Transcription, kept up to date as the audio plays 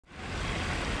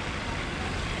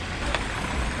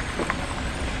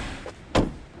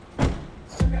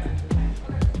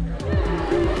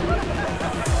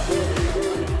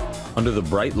Under the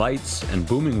bright lights and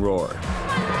booming roar,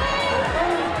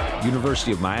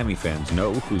 University of Miami fans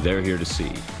know who they're here to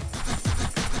see.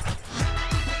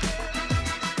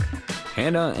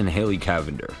 Hannah and Haley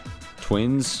Cavender,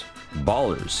 twins,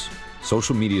 ballers,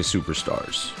 social media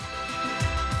superstars.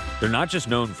 They're not just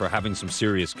known for having some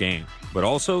serious game, but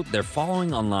also their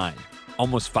following online.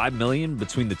 Almost 5 million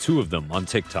between the two of them on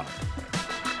TikTok.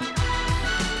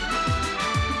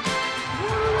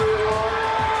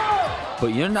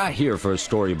 But you're not here for a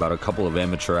story about a couple of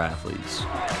amateur athletes.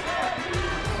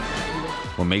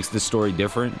 What makes this story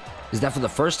different is that for the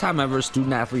first time ever,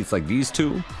 student athletes like these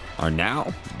two are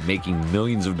now making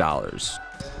millions of dollars.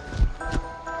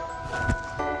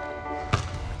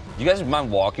 You guys mind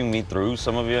walking me through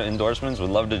some of your endorsements? Would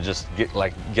love to just get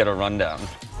a rundown.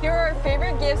 Here are our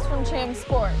favorite gifts from Champs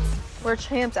Sports. We're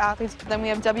Champs athletes. Then we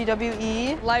have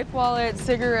WWE, Life Wallet,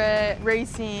 cigarette,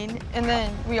 racing, and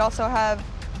then we also have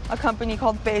a company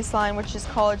called Baseline, which is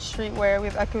college streetwear. We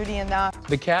have equity in that.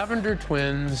 The Cavender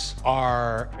twins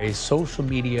are a social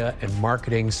media and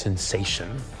marketing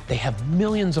sensation. They have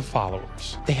millions of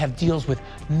followers. They have deals with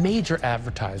major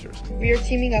advertisers. We are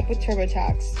teaming up with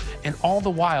TurboTax. And all the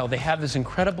while, they have this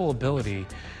incredible ability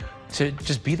to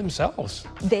just be themselves.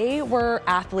 They were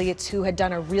athletes who had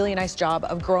done a really nice job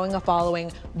of growing a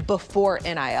following before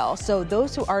NIL. So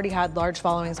those who already had large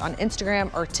followings on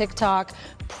Instagram or TikTok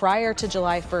prior to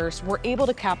July 1st were able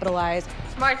to capitalize.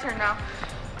 It's my turn now.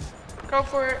 Go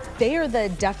for it. They are the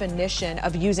definition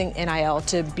of using NIL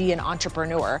to be an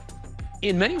entrepreneur.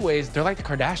 In many ways, they're like the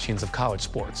Kardashians of college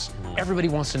sports. Everybody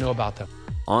wants to know about them.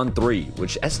 On3,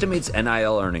 which estimates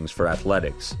NIL earnings for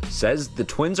athletics, says the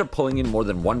twins are pulling in more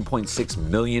than $1.6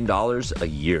 million a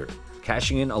year,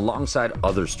 cashing in alongside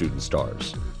other student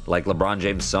stars, like LeBron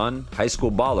James' son, high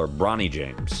school baller Bronny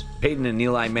James, Peyton and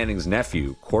Eli Manning's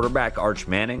nephew, quarterback Arch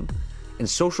Manning, and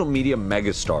social media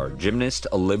megastar gymnast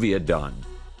Olivia Dunn.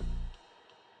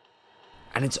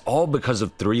 And it's all because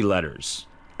of 3 letters,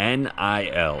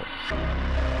 NIL.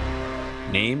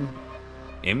 Name,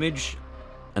 image,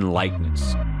 and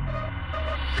likeness.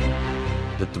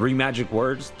 The 3 magic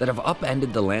words that have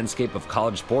upended the landscape of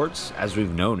college sports as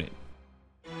we've known it.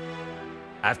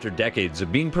 After decades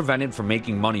of being prevented from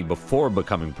making money before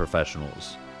becoming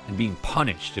professionals, and being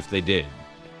punished if they did,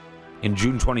 in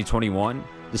June 2021,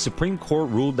 the Supreme Court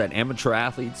ruled that amateur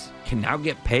athletes can now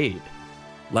get paid,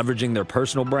 leveraging their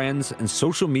personal brands and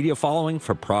social media following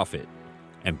for profit,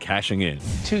 and cashing in.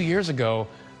 2 years ago,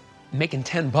 making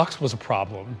 $10 was a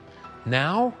problem.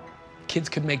 Now, kids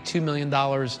could make $2 million,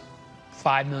 $5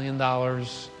 million,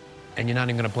 and you're not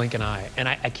even gonna blink an eye. And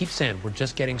I keep saying, we're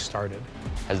just getting started.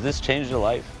 Has this changed your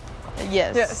life?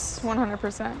 Yes. Yes,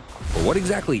 100%. But what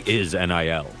exactly is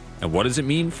NIL? And what does it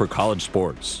mean for college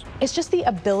sports? It's just the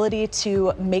ability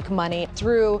to make money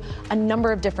through a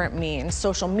number of different means: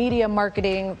 social media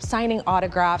marketing, signing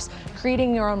autographs,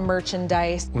 creating your own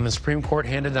merchandise. When the Supreme Court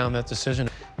handed down that decision,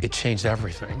 it changed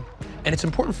everything. And it's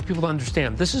important for people to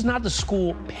understand, this is not the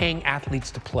school paying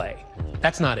athletes to play.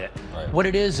 That's not it. Right. What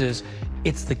it is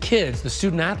it's the kids, the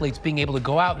student athletes, being able to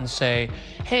go out and say,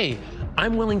 hey,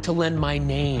 I'm willing to lend my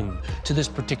name to this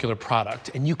particular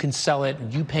product, and you can sell it,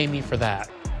 and you pay me for that.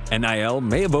 NIL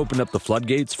may have opened up the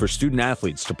floodgates for student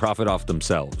athletes to profit off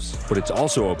themselves, but it's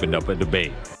also opened up a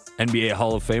debate. NBA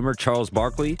Hall of Famer Charles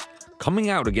Barkley coming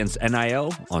out against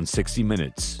NIL on 60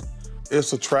 Minutes.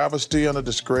 It's a travesty and a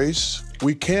disgrace.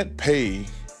 We can't pay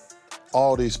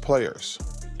all these players.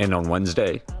 And on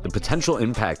Wednesday, the potential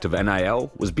impact of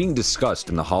NIL was being discussed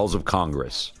in the halls of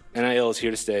Congress. NIL is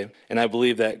here to stay, and I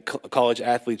believe that college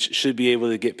athletes should be able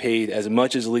to get paid as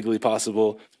much as legally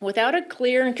possible. Without a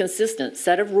clear and consistent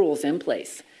set of rules in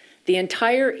place, the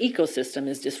entire ecosystem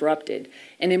is disrupted,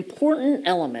 and important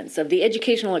elements of the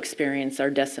educational experience are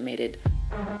decimated.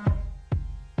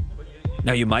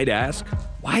 Now you might ask,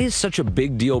 why is such a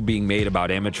big deal being made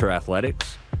about amateur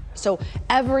athletics? So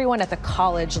everyone at the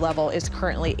college level is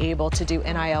currently able to do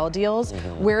NIL deals.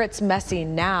 Where it's messy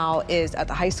now is at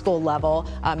the high school level,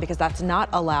 because that's not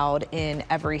allowed in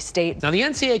every state. Now, the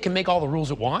NCAA can make all the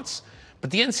rules it wants,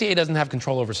 but the NCAA doesn't have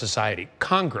control over society.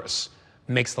 Congress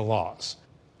makes the laws.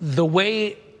 The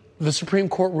way the Supreme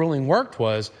Court ruling worked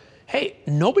was, hey,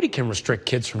 nobody can restrict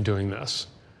kids from doing this.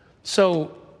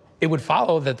 So it would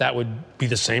follow that that would be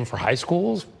the same for high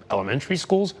schools, elementary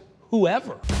schools,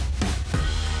 whoever.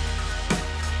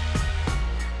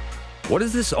 What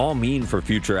does this all mean for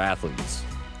future athletes,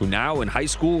 who now in high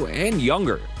school and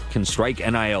younger can strike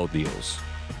NIL deals?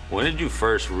 When did you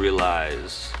first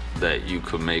realize that you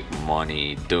could make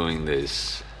money doing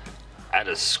this at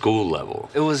a school level?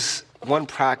 It was one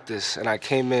practice, and I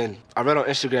came in. I read on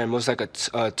Instagram, it was like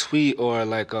a tweet or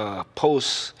like a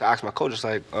post. I asked my coach, it's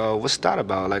like, what's that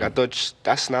about? Like, I thought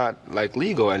that's not like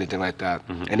legal or anything like that.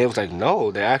 And they was like,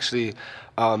 no, they're actually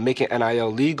making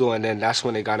NIL legal, and then that's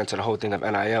when they got into the whole thing of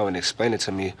NIL and explained it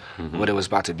to me what it was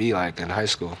about to be like in high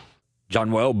school.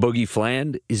 Johnwell Boogie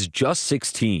Fland is just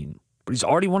 16, but he's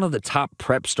already one of the top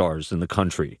prep stars in the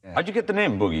country. How'd you get the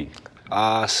name Boogie?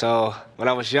 So when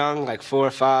I was young, like 4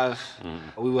 or 5,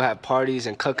 we would have parties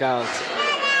and cookouts.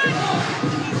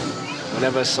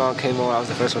 Whenever a song came on, I was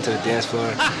the first one to the dance floor.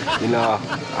 You know,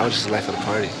 I was just the life of the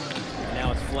party.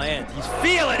 Now it's Fland. He's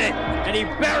feeling it, and he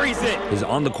buries it. His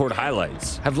on-the-court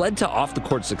highlights have led to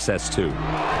off-the-court success, too.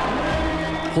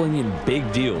 Pulling in big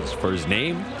deals for his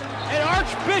name, And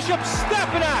Archbishop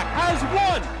Stepanak has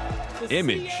won the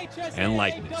image, CHSAA and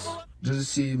likeness. Just to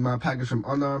see my package from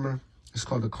Under Armour. It's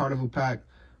called the Carnival Pack.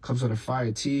 Comes with a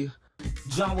fire tee.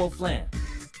 Johnwell Fland,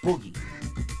 Boogie,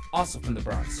 also from the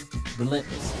Bronx,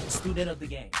 relentless, student of the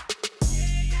game.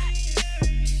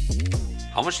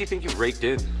 How much do you think you've raked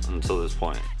in until this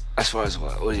point? As far as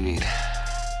what? What do you mean?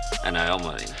 NIL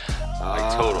money.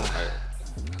 Like total. Right?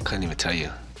 I couldn't even tell you.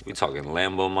 We talking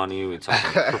Lambo money, we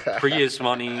talking Prius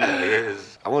money. I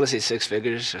want to say 6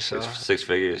 figures or so. 6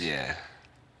 figures? Yeah.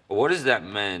 What has that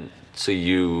meant to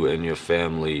you and your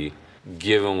family,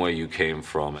 given where you came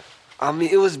from? I mean,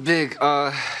 it was big.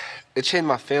 It changed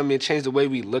my family. It changed the way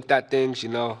we looked at things, you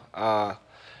know.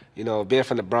 Being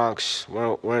from the Bronx,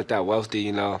 weren't that wealthy,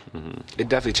 you know. It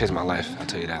definitely changed my life, I'll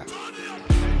tell you that.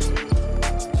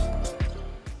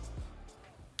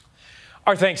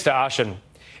 Our thanks to Ashen.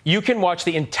 You can watch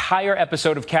the entire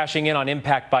episode of Cashing In on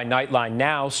Impact by Nightline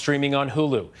now, streaming on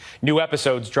Hulu. New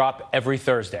episodes drop every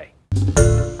Thursday.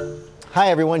 Hi,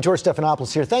 everyone. George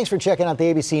Stephanopoulos here. Thanks for checking out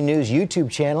the ABC News YouTube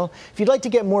channel. If you'd like to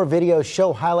get more videos,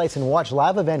 show highlights, and watch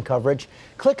live event coverage,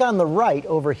 click on the right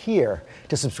over here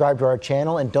to subscribe to our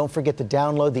channel. And don't forget to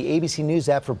download the ABC News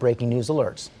app for breaking news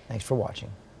alerts. Thanks for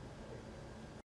watching.